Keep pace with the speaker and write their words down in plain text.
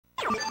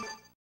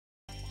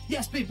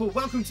Yes people,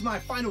 welcome to my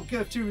final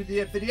Gerftuber of the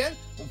Year video.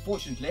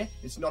 Unfortunately,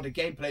 it's not a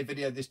gameplay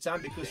video this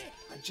time because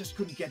I just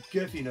couldn't get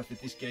Gerfy enough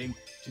at this game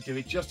to do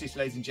it justice,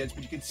 ladies and gents.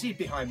 But you can see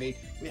behind me,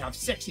 we have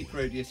Sexy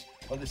Proteus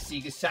on the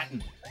Sega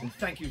Saturn. And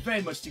thank you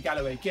very much to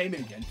Galloway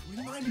Gaming again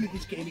for reminding me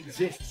this game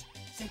exists.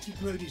 Sexy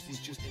Proteus is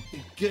just a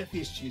big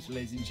Gerfiest shooter,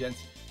 ladies and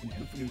gents. And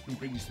hopefully we can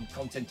bring you some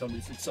content on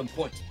this at some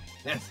point.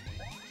 Yes.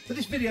 But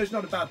this video is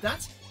not about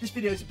that. This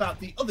video is about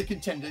the other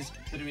contenders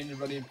that are in the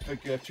running for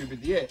Gerftuber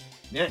of the Year.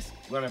 Yes,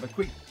 we're going to have a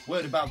quick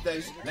word about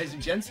those, ladies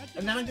and gents.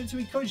 And now I'm going to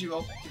encourage you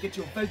all to get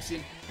your votes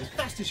in as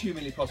fast as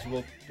humanly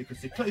possible because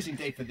the closing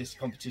date for this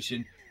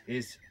competition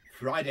is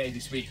Friday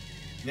this week.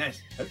 Yes,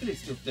 hopefully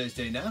it's still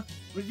Thursday now,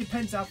 but it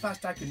depends how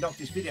fast I can knock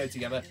this video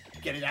together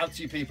and get it out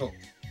to you people.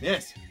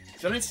 Yes,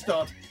 so let's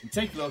start and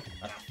take a look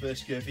at our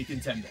first Gerfy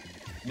contender.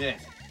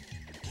 Yes.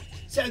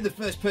 So the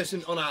first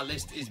person on our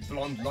list is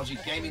Blonde Logic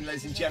Gaming,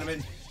 ladies and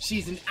gentlemen.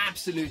 She's an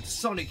absolute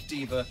Sonic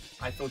diva.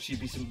 I thought she'd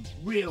be some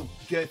real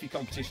Gerfy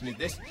competition in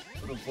this,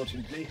 but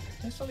unfortunately,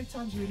 her Sonic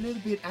times were a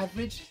little bit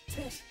average.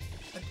 Tess,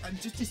 I'm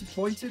just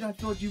disappointed. I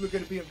thought you were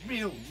going to be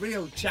a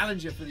real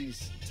challenger for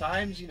these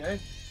times, you know.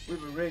 We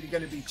were really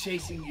going to be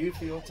chasing you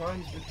for your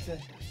times, but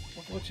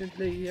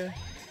unfortunately, yeah,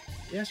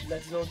 she let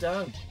us all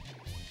down.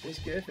 It's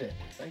Gerfy.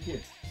 Thank you.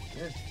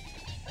 Yes.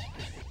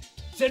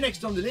 So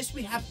next on the list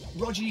we have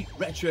Roger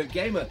Retro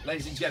Gamer,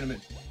 ladies and gentlemen,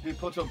 who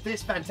put up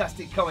this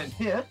fantastic comment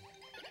here.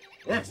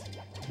 Yes,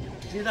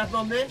 see that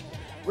one there?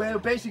 Well,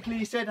 basically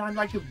he said I'm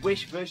like a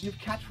Wish version of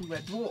Cat from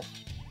Red Dwarf.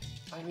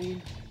 I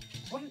mean,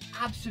 what an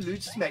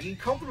absolute smacking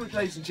compliment,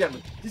 ladies and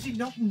gentlemen. Does he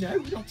not know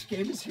Roger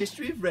Gamer's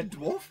history of Red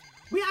Dwarf?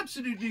 We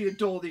absolutely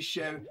adore this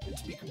show, and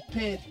to be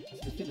compared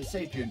to the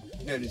Philisapien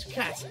known as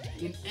Cat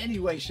in any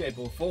way, shape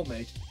or form,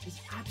 mate, is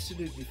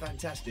absolutely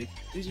fantastic.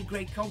 It's a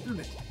great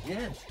compliment.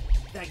 Yes,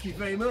 thank you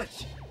very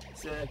much.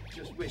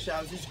 Just wish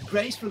I was as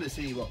graceful as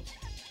he was.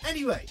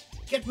 Anyway,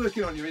 get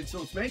working on your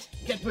insults, mate.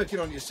 Get working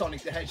on your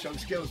Sonic the Hedgehog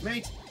skills,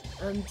 mate.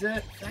 And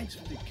thanks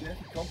for the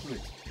Gerfy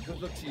compliment.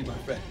 Good luck to you, my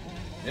friend.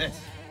 Yes.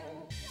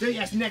 So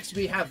yes, next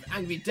we have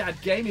Angry Dad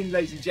Gaming,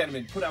 ladies and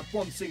gentlemen. Put up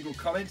one single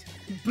comment.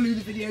 He blew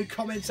the video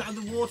comments out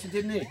of the water,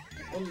 didn't he?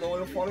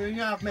 Unloyal following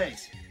up,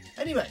 mate.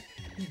 Anyway,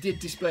 he did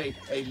display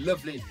a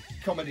lovely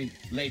comedy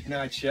late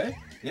night show.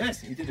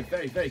 Yes, he did a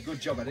very good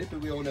job at it, but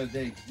we all know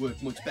they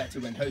work much better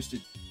when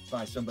hosted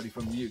by somebody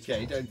from the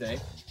UK, don't they?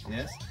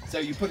 Yes. So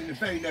you put in a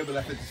very noble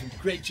effort. There's some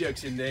great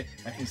jokes in there.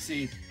 I can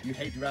see you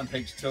hate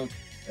Rampage Tug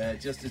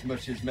just as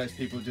much as most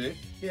people do.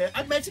 Yeah,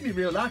 I've met him in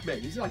real life,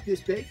 mate. He's like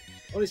this big.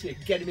 Honestly,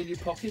 get him in your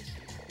pocket,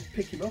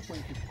 pick him up, or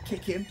you can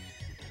kick him.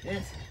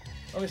 Yes,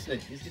 honestly,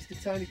 he's just a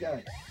tiny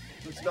guy.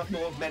 Looks a lot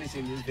more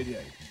menacing in this video.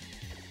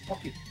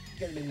 Pocket,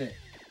 get him in there.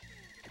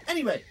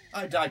 Anyway,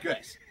 I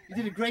digress. He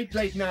did a great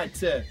late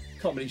night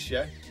comedy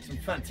show, some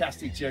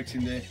fantastic jokes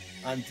in there,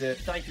 and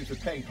thank you for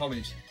paying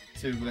homage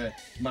to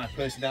my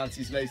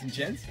personalities, ladies and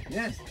gents.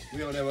 Yes,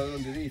 we all know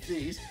underneath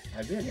these,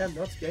 I really am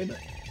not Gamer.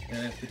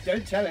 But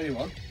don't tell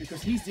anyone,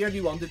 because he's the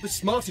only one that was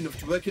smart enough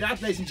to work it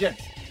out, ladies and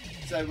gents.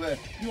 So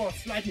you are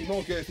slightly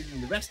more Gerfy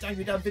than the rest,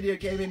 Angry Dad Video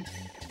Gaming,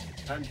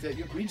 and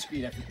your green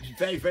screen effort is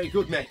very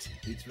good, mate.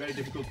 It's a very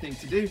difficult thing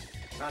to do,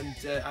 and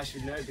I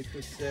should know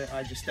because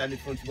I just stand in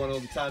front of one all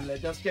the time and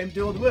let Dust Game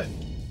do all the work.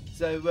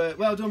 So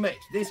well done, mate.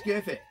 This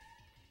Gerfy.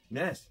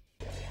 Yes.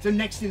 So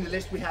next in the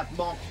list we have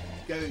Mark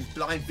Goes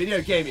Blind Video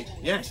Gaming.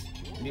 Yes,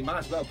 and he might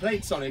as well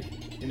played Sonic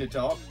in the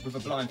dark with a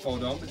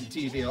blindfold on with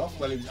the TV off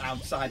while he was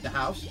outside the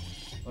house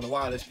on a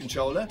wireless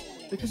controller,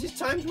 because his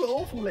times were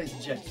awful, ladies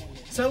and gents.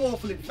 So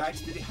awful, in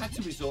fact, that he had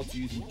to resort to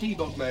using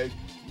debug mode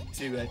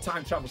to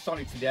time travel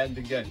Sonic to the end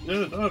and go,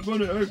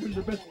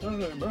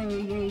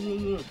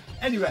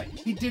 anyway,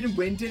 he didn't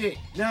win, did he?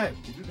 No,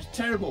 it was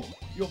terrible.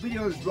 Your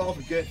video was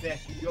rather Gerfy.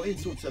 Your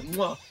insults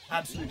are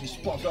absolutely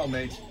spot on,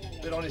 mate.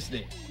 But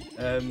honestly,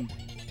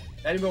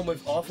 anyone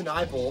with half an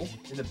eyeball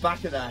in the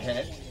back of their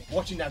head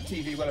watching that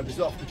TV while it was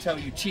off could tell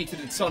you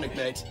cheated at Sonic,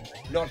 mate.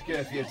 Not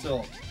Gerfy at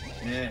all.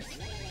 Yes.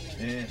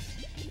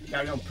 Yes,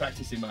 carry on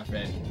practicing, my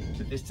friend,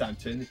 but this time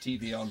turn the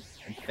TV on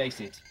and face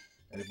it,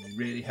 and it will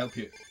really help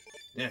you.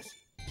 Yes.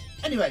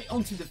 Anyway,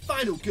 on to the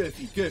final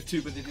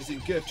Gerftuber that is in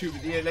Gerftuber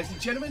of the Year, ladies and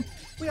gentlemen.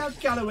 We have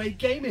Galloway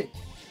Gaming.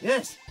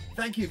 Yes,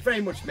 thank you very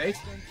much, mate,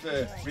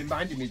 for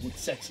reminding me that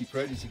Sexy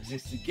Proteus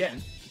exists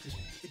again,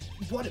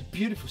 because what a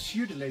beautiful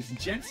shooter, ladies and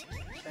gents,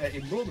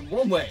 in more than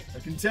one way, I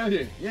can tell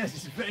you. Yes,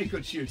 it's a very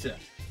good shooter.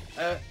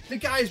 The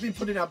guy has been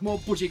putting out more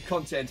budget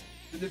content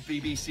than the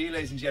BBC,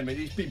 ladies and gentlemen.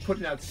 He's been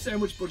putting out so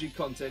much budget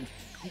content,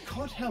 you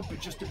can't help but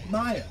just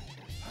admire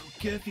how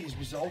Gerfy has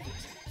resolved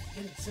it.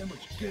 Getting so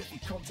much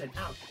Gerfy content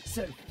out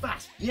so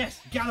fast.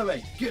 Yes,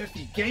 Galloway,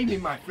 Gerfy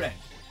Gaming, my friend.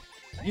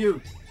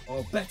 You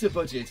are better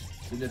budget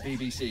than the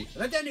BBC.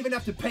 And I don't even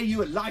have to pay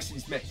you a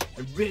license, mate.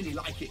 I really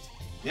like it.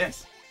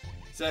 Yes.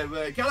 So,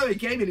 Galloway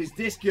Gaming is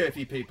this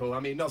Gerfy, people. I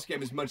mean, not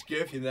Game as much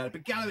Gerfy than that,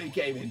 but Galloway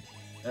Gaming,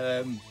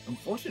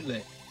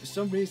 unfortunately, for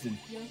some reason,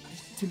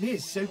 to me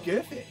is so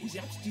Gerfy. His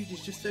attitude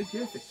is just so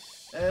Gerfy.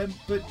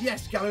 But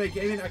yes, Galloway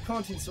Gaming, I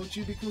can't insult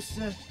you because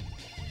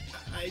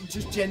I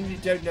just genuinely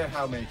don't know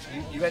how, mate.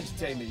 You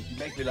entertain me, you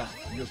make me laugh,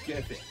 you're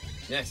GERFy.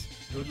 Yes,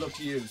 good luck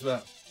to you as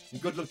well.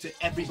 And good luck to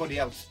everybody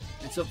else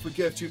that's up for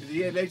Gerftuber of the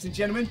Year, ladies and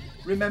gentlemen.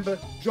 Remember,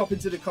 drop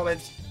into the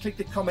comments, click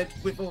the comment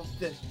with all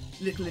the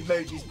little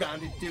emojis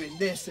around it doing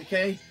this,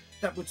 okay?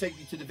 That will take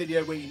you to the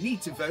video where you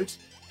need to vote.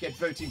 Get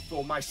voting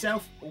for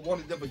myself or one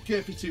of the other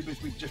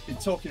GERFTubers we've just been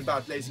talking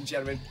about, ladies and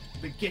gentlemen.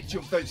 But get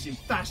your votes in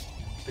fast,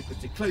 because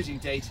the closing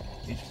date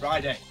is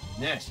Friday.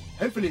 Yes,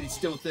 hopefully it's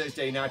still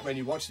Thursday night when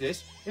you watch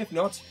this. If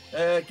not,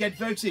 get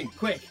voting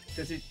quick,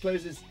 because it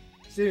closes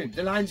soon.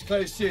 The lines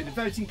close soon. The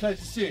voting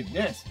closes soon.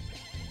 Yes.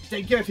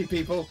 Stay GERFy,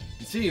 people,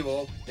 and see you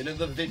all in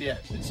another video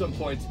at some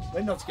point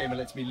when Not Gamer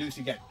lets me loose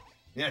again.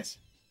 Yes.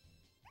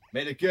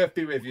 May the GERF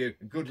be with you,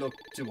 and good luck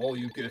to all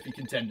you GERFy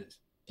contenders.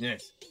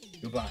 Yes.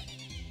 Goodbye.